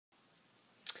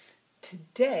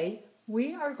Today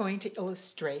we are going to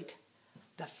illustrate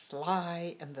the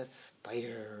fly and the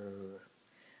spider.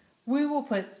 We will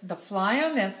put the fly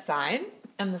on this side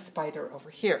and the spider over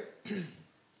here.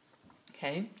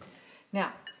 Okay,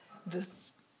 now the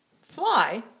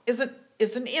fly is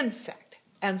an insect,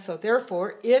 and so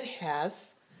therefore it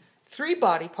has 3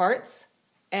 body parts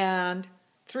and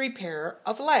 3 pair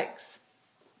of legs.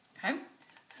 Okay,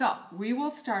 so we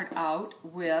will start out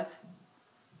with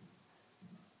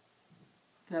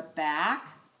the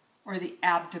back or the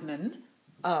abdomen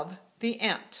of the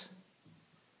ant.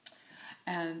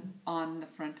 And on the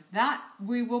front of that,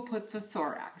 we will put the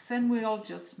thorax, and we'll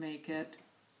just make it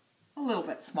a little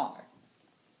bit smaller.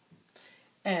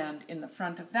 And in the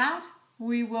front of that,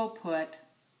 we will put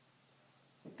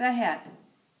the head.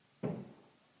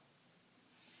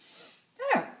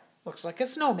 There, looks like a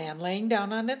snowman laying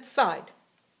down on its side.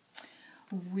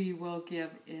 We will give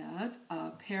it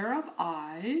a pair of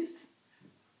eyes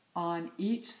on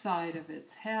each side of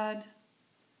its head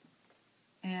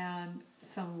and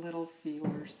some little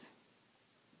feelers.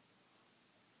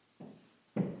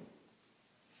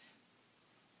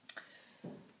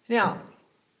 Now,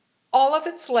 all of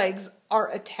its legs are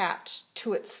attached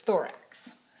to its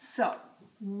thorax. So,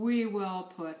 we will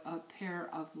put a pair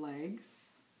of legs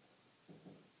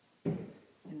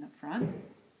in the front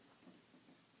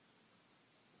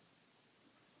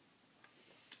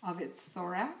of its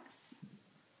thorax.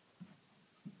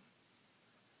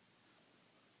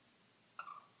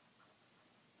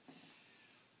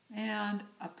 And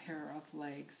a pair of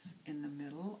legs in the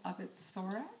middle of its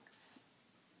thorax.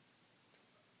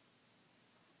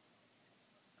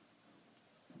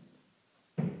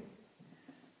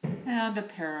 And a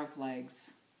pair of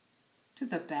legs to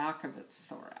the back of its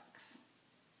thorax.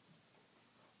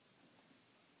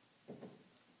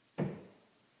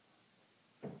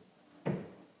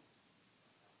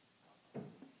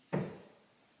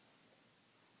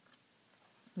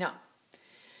 Now,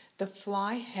 the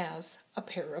fly has a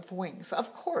pair of wings,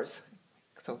 of course,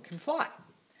 so it can fly.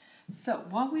 So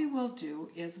what we will do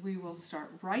is we will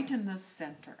start right in the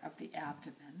center of the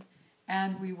abdomen,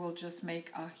 and we will just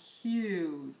make a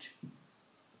huge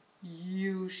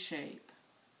U shape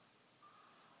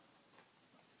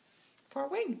for a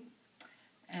wing.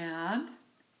 And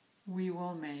we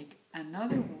will make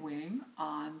another wing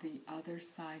on the other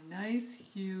side, nice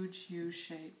huge U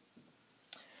shape.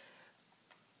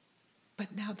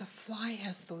 But now the fly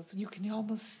has those, you can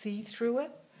almost see through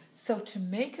it. So to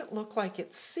make it look like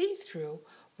it's see-through,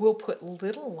 we'll put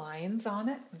little lines on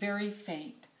it, very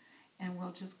faint. And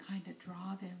we'll just kind of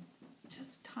draw them,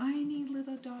 just tiny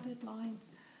little dotted lines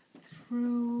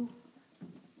through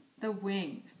the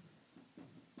wing.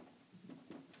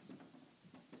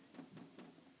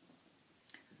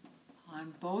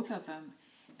 On both of them.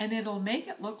 And it'll make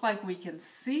it look like we can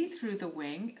see through the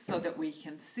wing so that we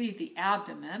can see the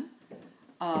abdomen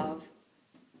of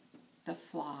the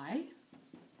fly.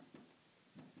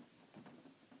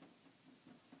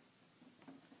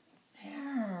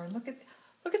 There, look at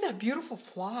that beautiful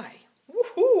fly.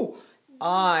 Woohoo!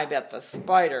 I bet the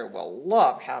spider will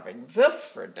love having this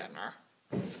for dinner.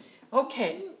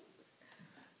 Okay.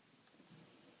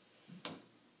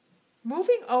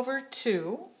 Moving over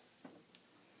to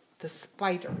the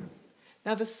spider.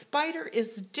 Now the spider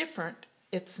is different.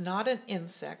 It's not an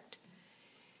insect.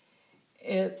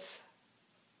 It's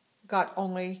got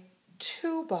only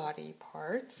 2 body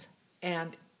parts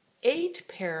and 8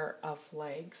 pair of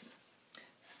legs.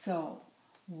 So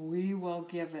we will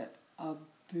give it a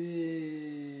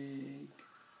big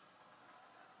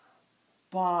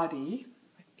body.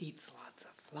 It eats lots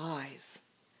of flies.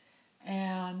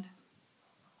 And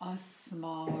a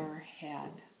smaller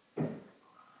head.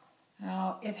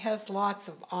 Now, it has lots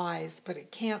of eyes, but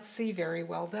it can't see very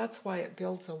well. That's why it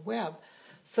builds a web,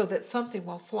 so that something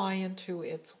will fly into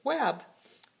its web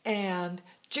and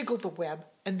jiggle the web,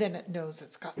 and then it knows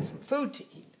it's got some food to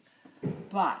eat.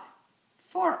 But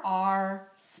for our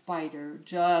spider,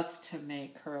 just to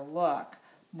make her look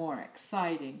more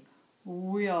exciting,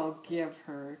 we'll give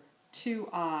her 2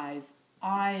 eyes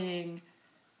eyeing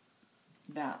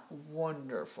that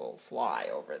wonderful fly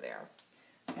over there.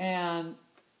 And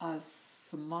a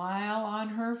smile on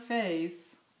her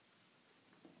face,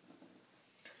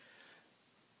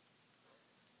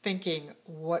 thinking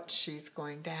what she's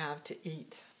going to have to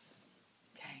eat.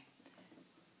 Okay,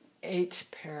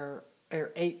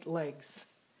 8 legs,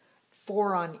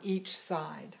 4 on each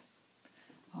side.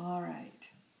 All right,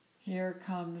 here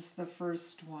comes the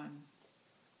first one.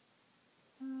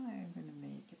 I'm going to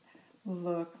make it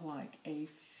look like a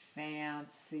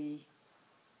fancy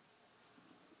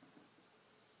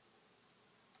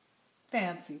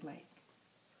leg.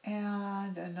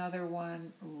 And another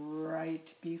one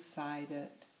right beside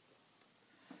it.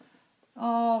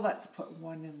 Oh, let's put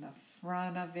one in the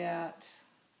front of it.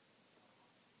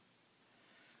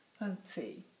 Let's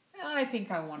see. I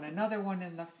think I want another one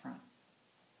in the front.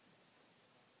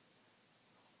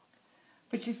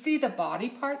 But you see the body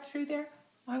part through there?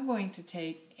 I'm going to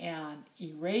take and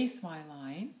erase my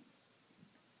line.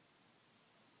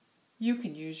 You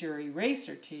can use your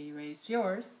eraser to erase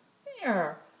yours.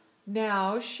 There.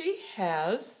 Now she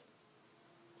has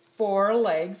 4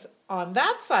 legs on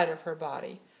that side of her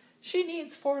body. She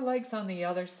needs 4 legs on the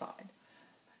other side.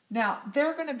 Now,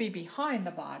 they're going to be behind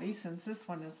the body since this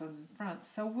one is in front,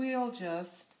 so we'll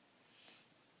just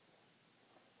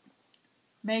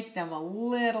make them a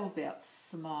little bit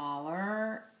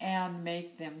smaller and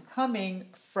make them coming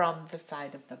from the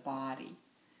side of the body.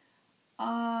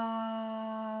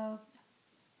 Up.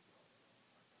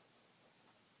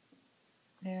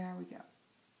 There we go.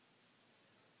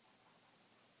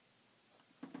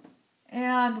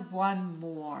 And one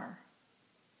more.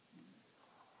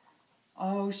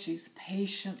 Oh, she's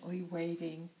patiently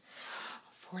waiting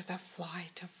for the fly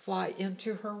to fly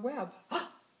into her web.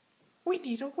 We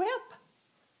need a web.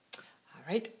 All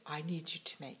right, I need you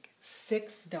to make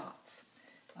 6 dots.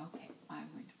 Okay, I'm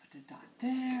going to put a dot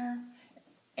there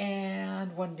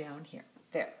and one down here.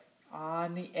 There,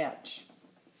 on the edge.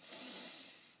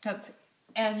 Let's see.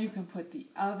 And you can put the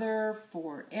other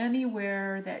 4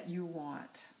 anywhere that you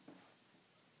want.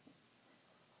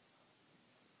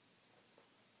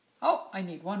 Oh, I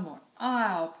need one more.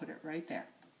 I'll put it right there.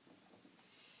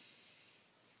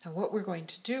 Now what we're going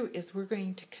to do is we're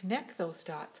going to connect those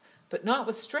dots, but not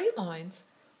with straight lines.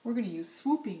 We're going to use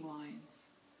swooping lines.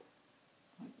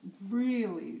 Like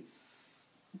really,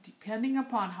 depending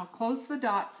upon how close the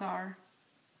dots are,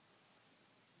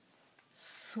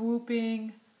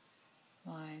 swooping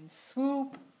lines.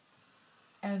 Swoop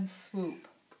and swoop.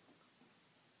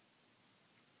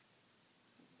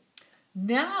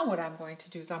 Now what I'm going to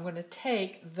do is I'm going to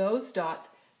take those dots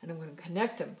and I'm going to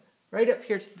connect them right up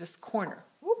here to this corner.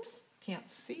 Whoops,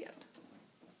 can't see it.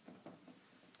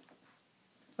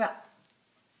 Well,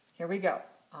 here we go.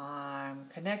 I'm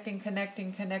connecting,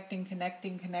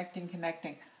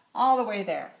 all the way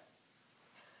there.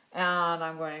 And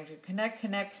I'm going to connect.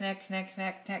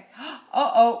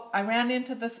 Uh-oh, I ran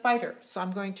into the spider. So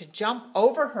I'm going to jump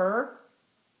over her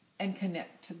and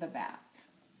connect to the back.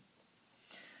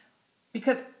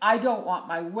 Because I don't want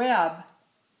my web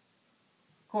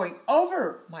going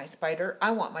over my spider.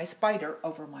 I want my spider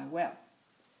over my web.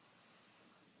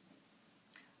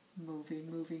 Moving.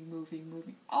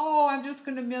 Oh, I'm just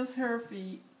going to miss her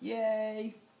feet.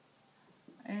 Yay.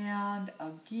 And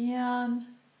again.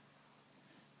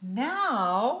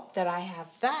 Now that I have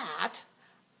that,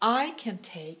 I can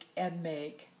take and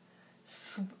make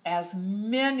as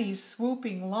many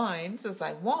swooping lines as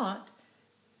I want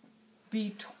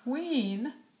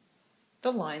between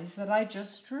the lines that I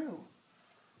just drew.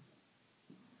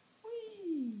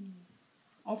 Whee!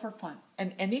 Oh, for fun.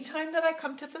 And anytime that I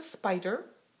come to the spider,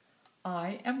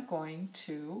 I am going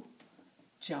to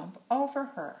jump over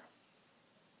her.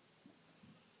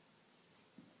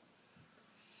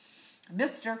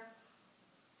 Mister.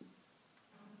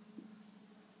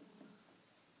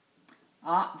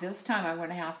 This time I'm going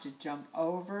to have to jump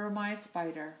over my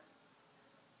spider.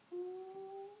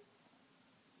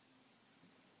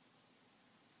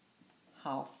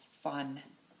 How fun.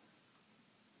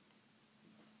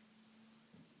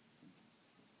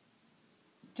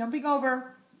 Jumping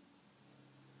over.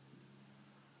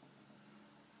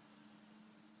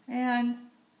 And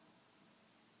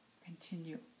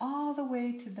continue all the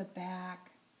way to the back.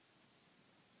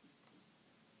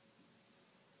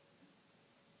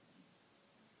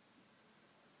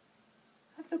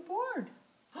 Of the board.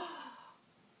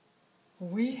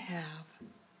 We have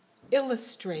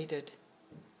illustrated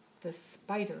the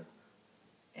spider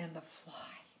and the fly.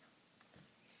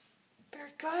 Very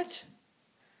good.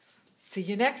 See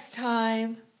you next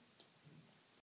time.